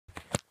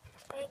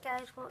Hey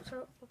guys, what's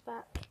up? We're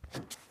back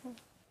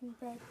in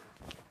bed.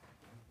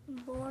 I'm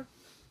bored.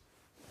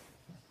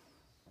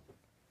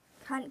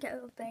 Can't get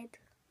out of bed.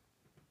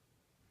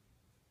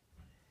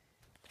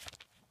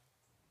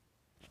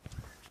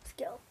 Let's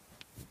get up.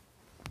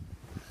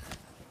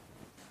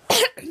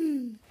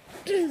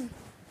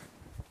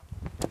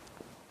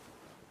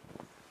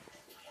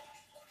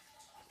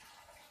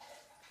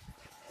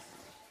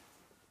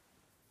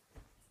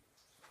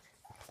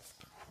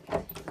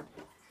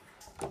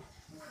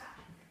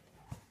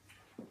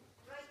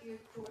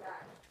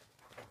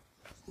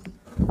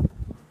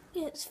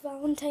 It's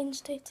Valentine's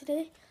Day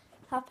today.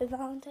 Happy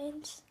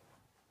Valentine's.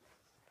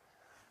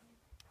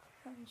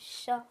 I'm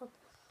shocked.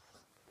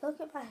 Look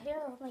at my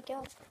hair, oh my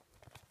god.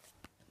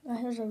 My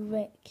hair's a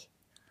wreck.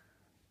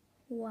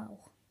 Wow.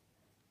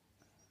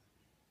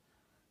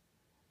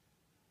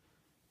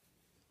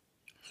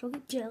 So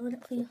get gel in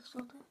it for you,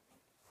 sort of.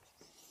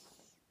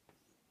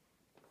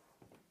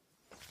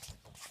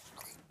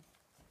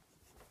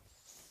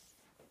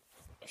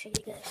 I'll show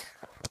you guys.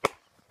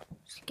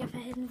 Skip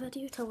ahead in the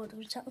video till we're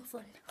doing something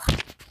fun.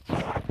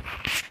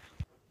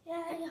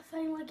 Yeah, I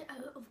finally get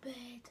out of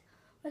bed.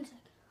 1 sec.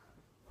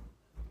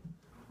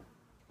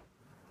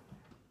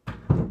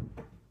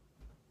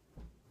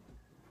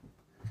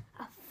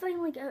 I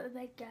finally got out of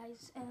bed,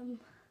 guys.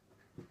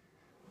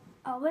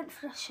 I went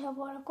for a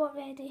shower, I got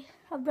ready,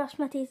 I brushed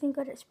my teeth and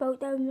got it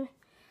spilt down me.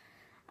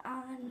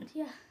 And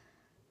yeah,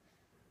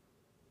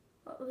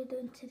 what are we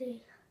doing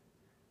today?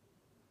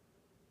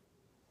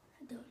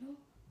 I don't know.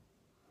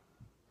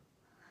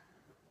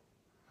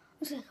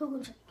 It's like, hold on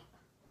a sec.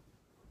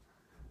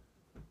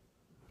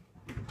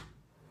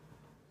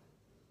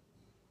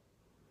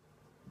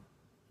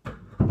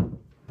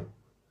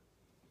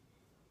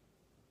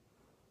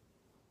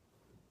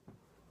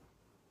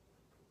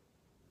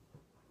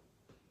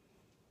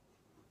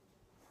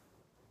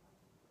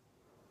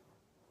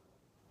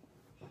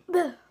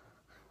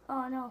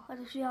 Oh no, I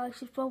just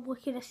realised you probably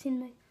could have seen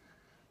me.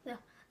 Yeah,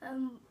 I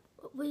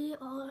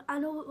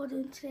know what we're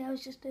doing today, I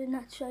was just doing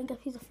that to try and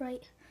give you the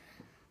fright.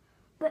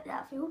 But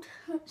that failed.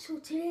 So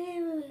today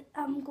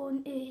I'm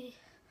going to,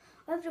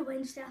 every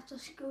Wednesday after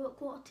school at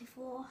 3:45,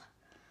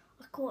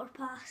 or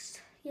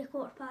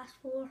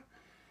 4:15,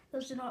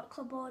 there's an art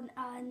club on,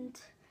 and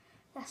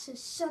this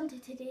is Sunday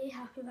today,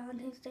 Happy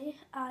Valentine's Day,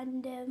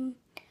 and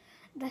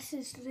this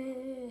is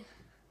the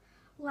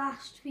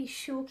last wee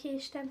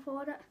showcase thing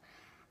for it,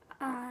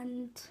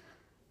 and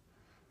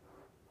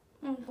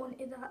I'm going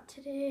to that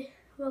today.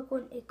 We're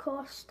going to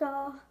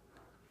Costa,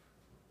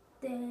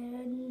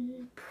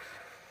 then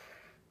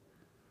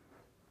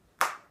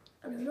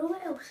I don't know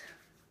what else.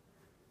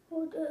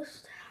 We'll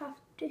just have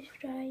to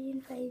try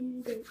and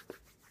find out.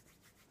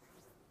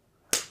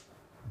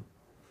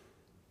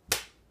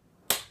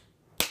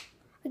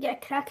 I get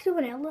a crack to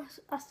one earlier.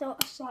 I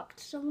thought I slapped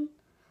someone.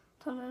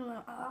 Turned around and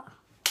went like that.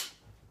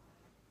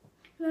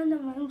 No,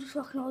 never mind, I'm just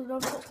walking all the way.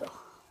 Let's go.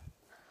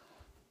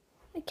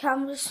 The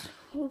camera's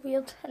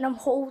weird and I'm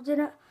holding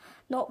it,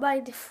 not by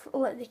the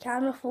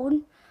camera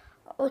phone.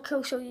 Look,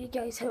 I'll show you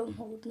guys how I'm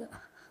holding it.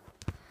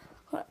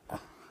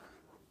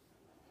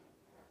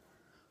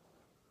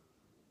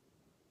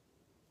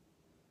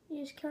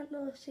 You just can't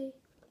really see.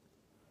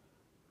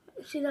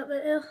 See that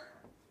bit there?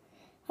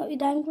 That wee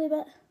dangly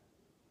bit?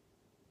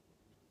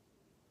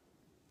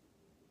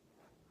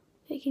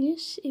 Hey, can you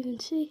even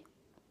see?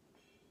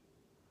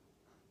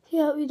 See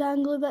that wee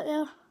dangly bit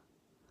there?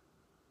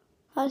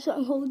 That's what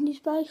I'm holding these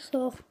by,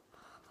 so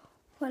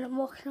when I'm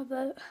walking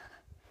about,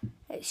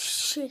 it's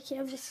shaky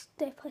every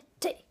step I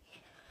take.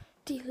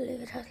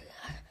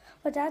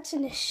 My dad's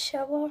in the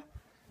shower.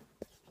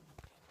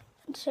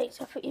 Right,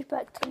 so I put you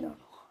back to normal.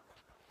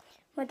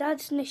 My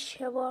dad's in the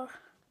shower.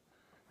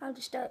 I'm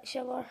just out of the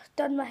shower.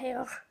 Done my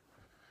hair.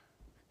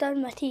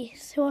 Done my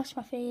teeth. Washed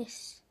my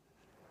face.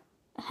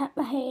 I hit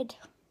my head.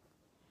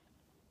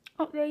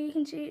 Up there you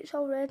can see it's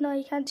all red now.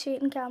 You can't see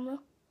it in camera.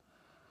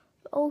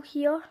 All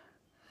here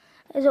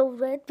is all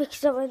red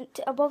because I went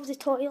above the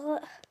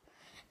toilet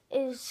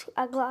is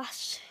a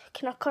glass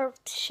kind of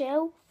curved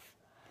shelf,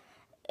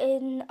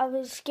 and I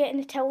was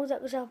getting the towel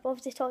that was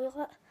above the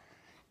toilet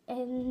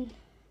and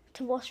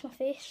to wash my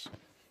face,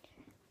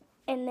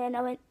 and then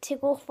I went to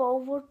go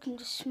forward and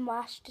just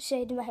smashed the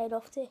side of my head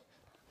off the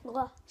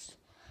glass.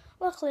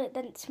 Luckily it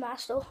didn't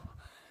smash though,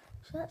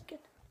 so that's good.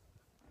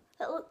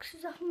 It looks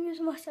as if I'm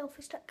using my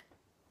selfie stick,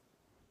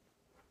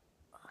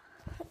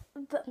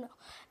 but no.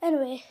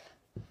 Anyway,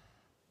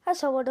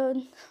 that's all we're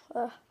doing.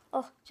 Oh,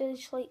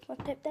 just like my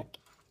tip deck.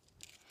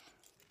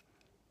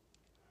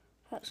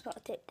 That's not a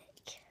tip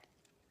deck.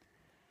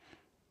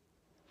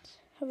 It's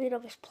a wee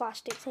rubbish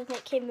plastic thing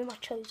that came with my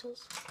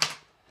trousers.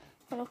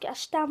 And I'll get a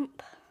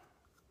stamp.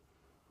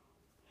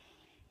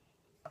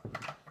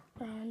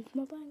 And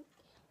my bank.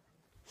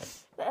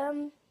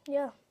 But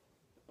yeah.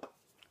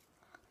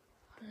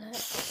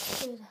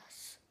 Let's do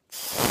this.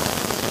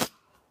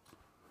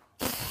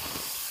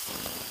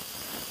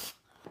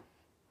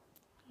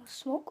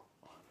 Smoke.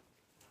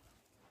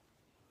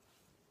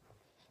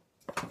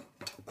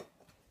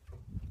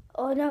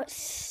 Oh no, it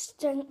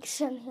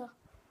stinks in here.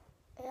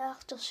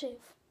 aftershave.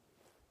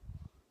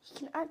 You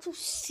can actually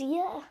see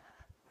it.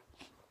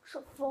 It's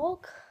a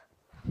vlog.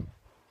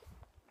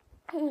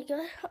 Oh my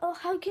god. Oh,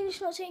 how can you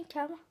not see it in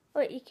camera?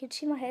 Wait, you can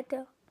see my head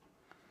there.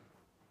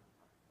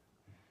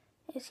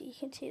 Yes, you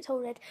can see it's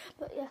all red.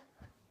 But yeah.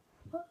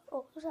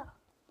 What was that?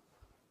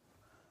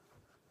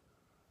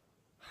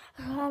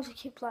 I have to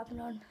keep blabbing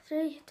on.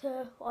 3,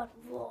 2, 1,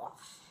 whoa.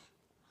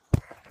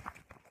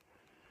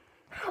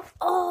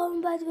 Oh,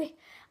 and by the way,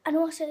 I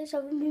know I said I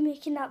wouldn't be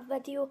making that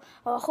video.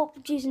 I hope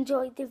you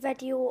enjoyed the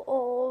video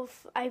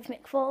of I've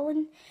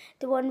McFallen,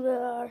 the one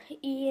where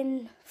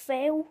Ian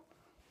fell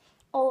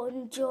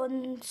on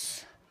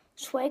John's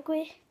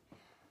Swagway.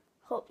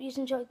 Hope you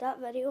enjoyed that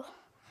video.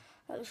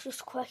 It was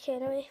just quick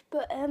anyway.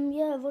 But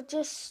yeah, we're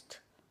just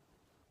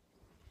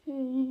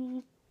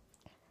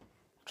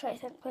try to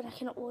think when I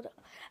can upload it.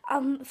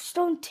 I've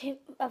started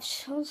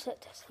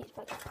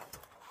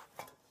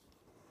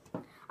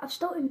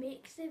to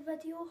make the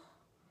video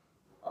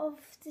of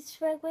the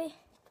Swagway.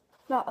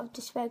 Not of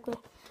the Swagway. I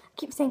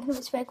keep thinking of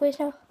the Swagways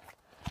now.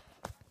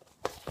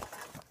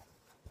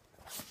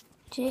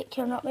 Jake,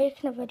 you're not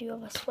making a video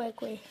of a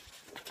Swagway.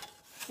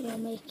 You're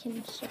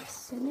making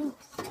something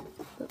else.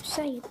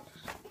 Outside.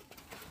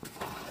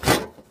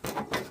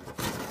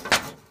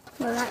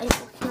 Well,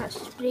 that's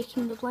just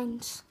breaking the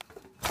blinds.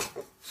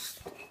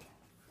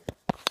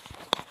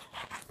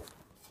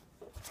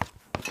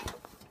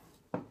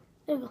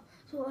 There we go.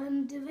 So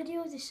the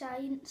video, the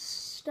science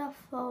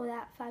stuff, all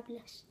that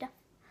fabulous stuff,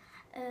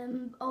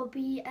 I'll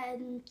be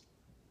in,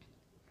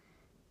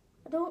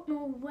 I don't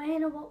know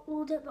when I'll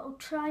upload it, but I'll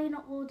try and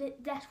upload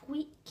it this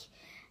week.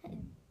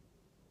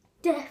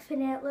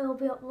 Definitely I'll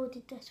be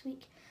uploaded this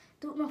week.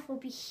 Don't know if I'll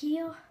be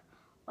here,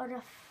 or if,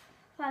 in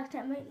fact,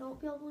 it might not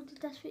be uploaded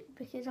this week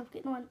because I've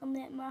got no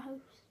internet in my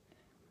house.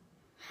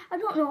 I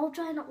don't know, I'll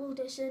try and upload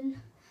it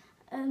soon.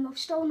 I've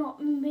still not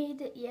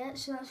made it yet,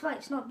 so that's why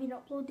it's not been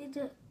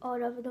uploaded,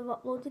 or I would have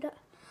uploaded it.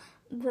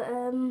 But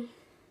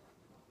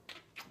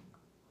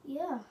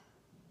yeah.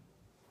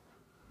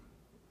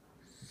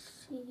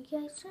 See you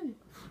guys soon.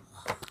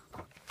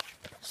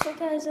 So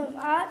guys, I'm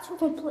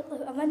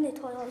in the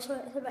toilet, so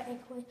it's a bit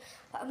echoey.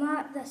 But I'm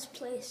at this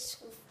place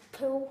with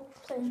pool,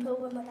 playing pool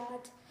with my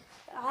dad.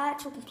 I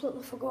actually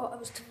completely forgot I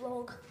was to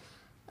vlog.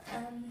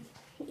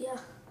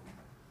 Yeah.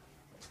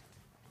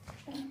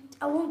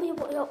 I won't be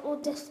able to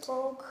upload this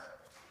vlog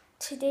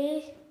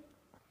today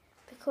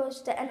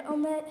because the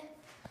internet,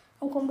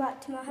 I'm going back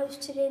to my house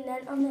today and the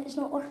internet's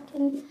not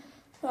working.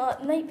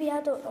 It might be,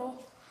 I don't know.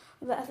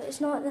 But if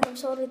it's not, then I'm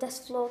sorry, this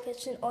vlog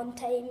isn't on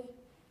time.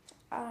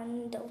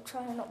 And I'll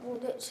try and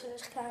upload it as soon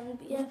as I can.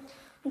 But yeah,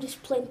 I'm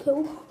just playing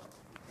pool.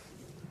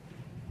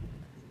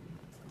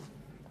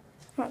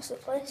 That's the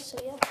place, so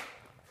yeah.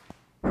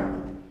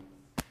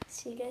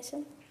 See you guys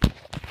soon.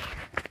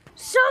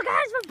 So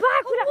guys, we're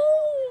back with a...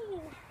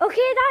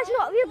 Okay, that's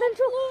not a weird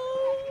intro.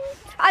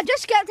 I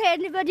just skipped ahead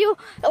in the video.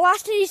 The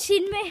last time you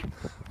seen me,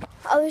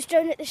 I was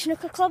down at the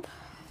snooker club.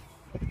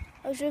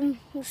 I was doing...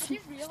 I just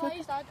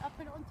realised I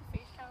put it onto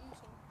FaceCam,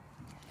 so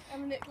I'm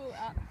going to go with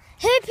that.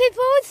 Hey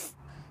peoples!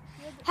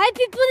 Hi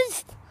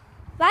peoples!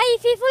 Bye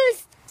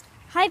peoples!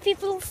 Hi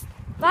peoples!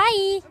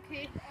 Bye!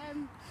 Okay,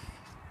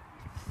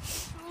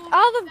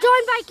 Oh, we're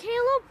joined by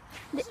Caleb.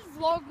 This is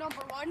vlog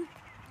number 1.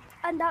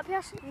 And that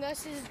person. And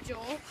this is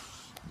Joe.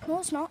 No,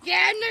 it's not.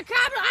 Get in the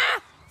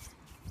camera!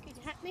 Can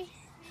you hit me?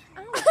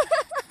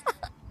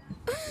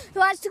 Who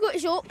wants to go to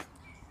shop?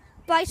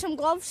 Buy some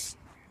gloves.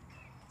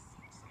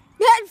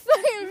 That's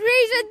fucking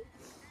reason.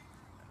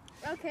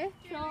 Okay,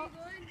 so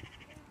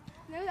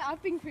now that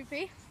I've been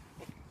creepy,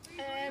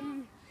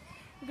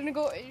 we're going to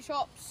go to the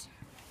shops.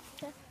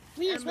 And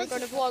we're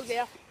going to vlog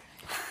there.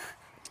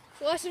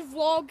 So this is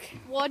vlog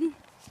 1.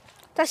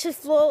 This is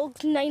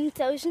vlog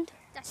 9000.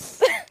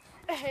 This,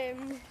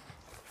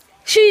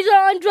 She's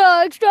on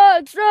drugs.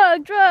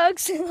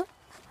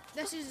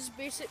 this is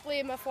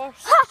basically my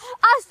first...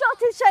 I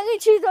started singing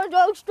she's on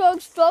drugs,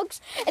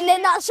 and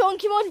then that song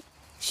came on,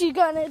 she's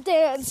gonna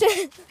dance. So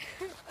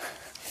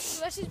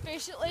this is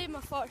basically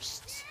my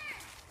first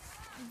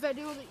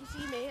video that you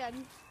see me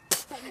in.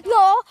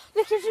 No,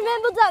 because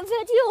remember that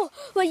video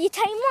where you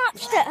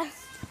time-lapsed it?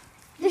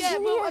 Yeah,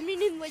 but I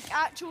mean in like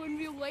actual in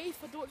real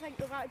life, I don't think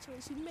they've actually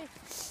seen me.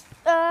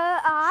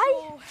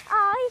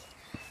 Aye.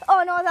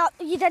 Oh no, that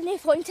you didn't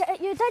point it at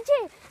you, did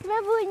you?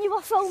 Remember when you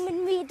were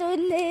filming me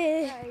doing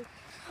the... Aye.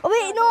 Oh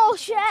wait, no,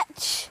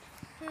 shit.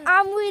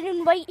 I'm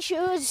wearing white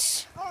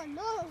shoes. Oh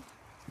no.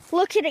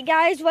 Look at it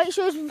guys, white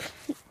shoes.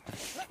 But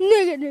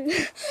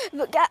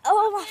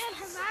oh my...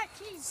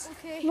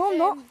 Okay. No, I'm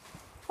not.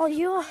 Oh,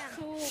 you are.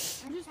 So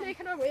I'm just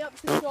making our way up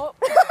to the shop.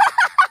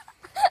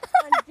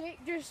 And Jake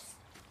just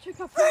took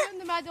a poo in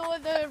the middle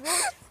of the road.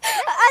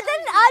 I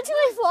didn't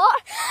actually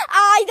thought.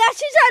 Aye,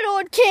 this is a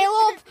road,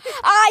 Caleb.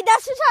 Aye,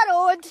 this is a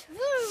road.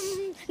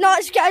 No,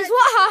 it's guys,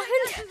 what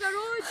happened? This is a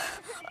road.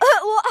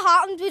 What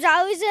happened was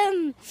I was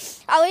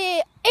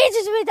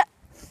ages away.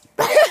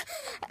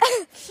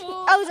 So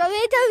I was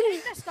away down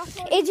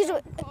ages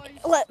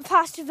like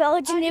past the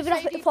village and they were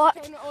up at the park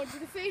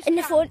and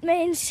the phone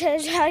man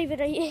says, "Hi, where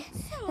are you?"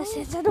 I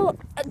says, "I don't."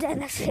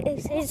 Then it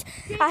says,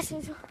 I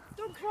says,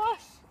 don't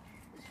cross.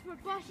 It's for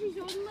buses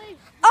only.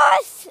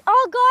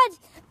 oh God!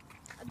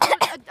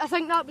 I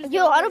think that was.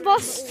 You are a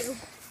bus.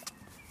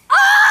 Oh!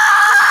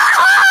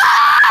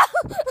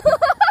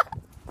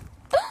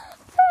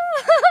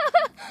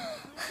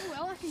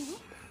 Well, I can go.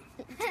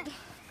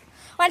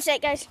 1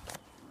 sec, guys.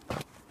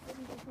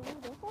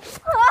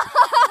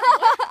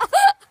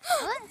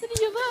 What did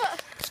you do?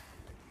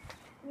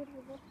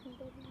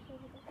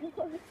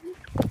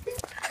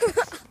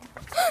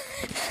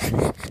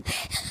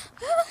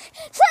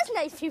 Such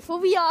nice people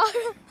we are.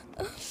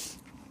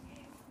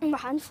 In my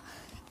hand.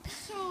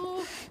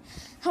 So,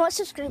 how much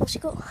subscribers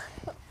you got?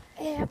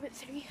 about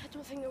 3. I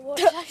don't think it was.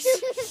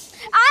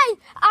 Aye,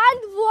 and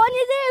one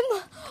of them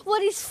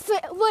was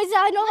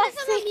another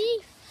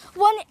fake.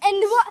 One and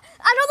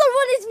another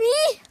one is me.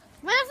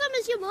 One of them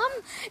is your mum.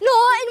 No,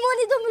 and one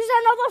of them was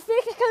another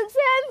fake account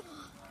for him.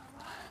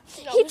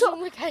 He took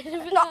me kind of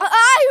no,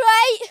 aye,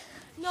 right.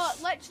 No,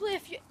 literally,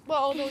 if you.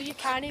 Well, no, you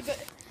can't, but.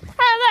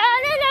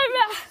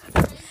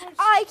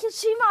 I can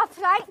see my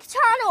prank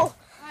channel.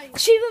 Aye.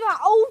 See my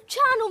old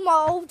channel,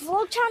 my old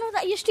vlog channel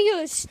that I used to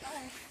use.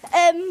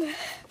 I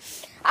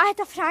had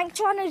a prank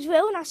channel as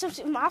well, and I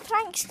subscribed to my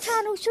prank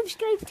channel,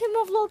 subscribe to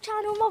my vlog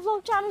channel,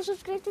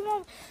 subscribe to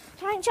my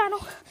prank channel.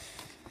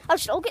 I'll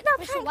still get that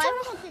prank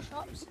channel.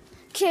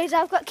 Because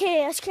I've got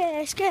KS.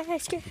 Okay.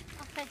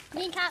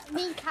 Me and Cat.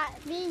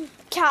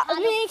 Cat. Oh,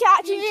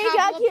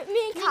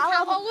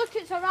 look,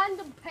 it's a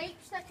random pipe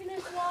sticking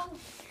as long.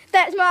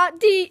 That's my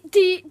D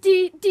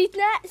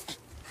net.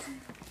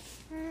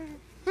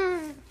 Do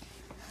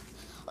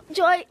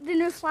you like the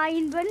new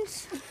flying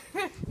bins?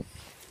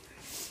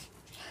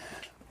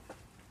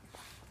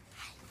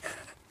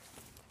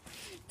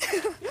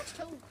 That's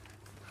cool.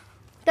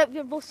 That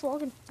we're both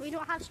vlogging. We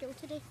don't have school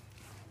today.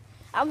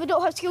 And we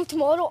don't have school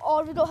tomorrow,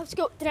 or we don't have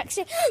school the next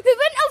day. We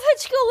wouldn't have had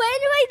school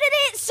anyway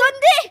today, it's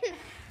Sunday!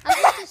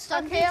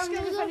 Okay, I'm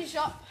going to finish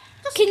up.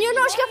 Can you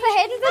not skip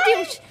ahead in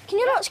videos? Can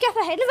you not skip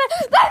ahead in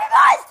videos? Baby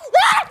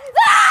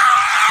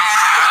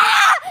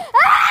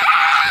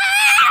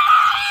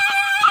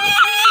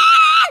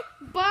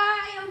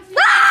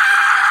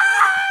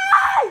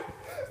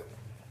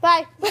Bye.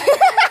 Bye!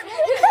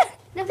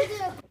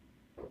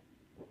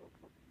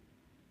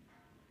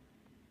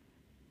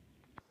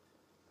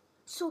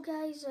 So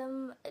guys,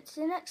 it's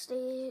the next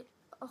day.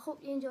 I hope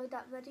you enjoyed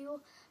that video.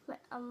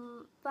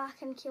 I'm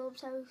back in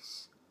Caleb's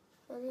house.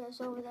 There he is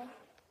over there.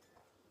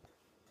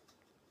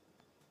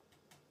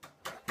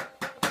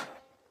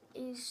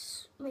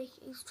 He's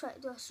trying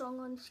to do a song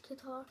on his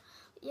guitar.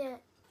 Yeah,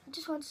 I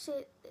just want to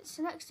say it's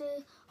the next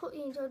day. Hope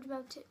you enjoyed.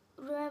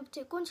 Remember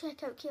to go and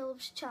check out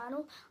Caleb's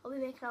channel. I'll be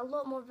making a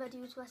lot more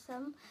videos with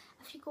him.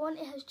 If you go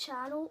onto his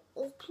channel,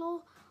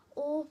 oplo,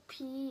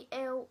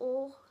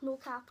 OPLO, no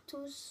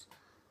capitals.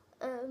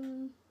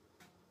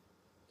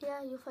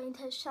 Yeah, you'll find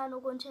his channel.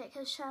 Go and check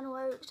his channel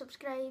out,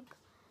 subscribe,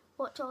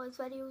 watch all his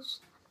videos,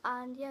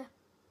 and yeah,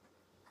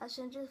 as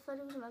you enjoy the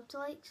videos, remember to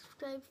like,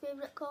 subscribe,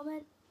 favourite,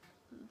 comment.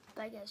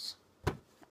 Bye guys.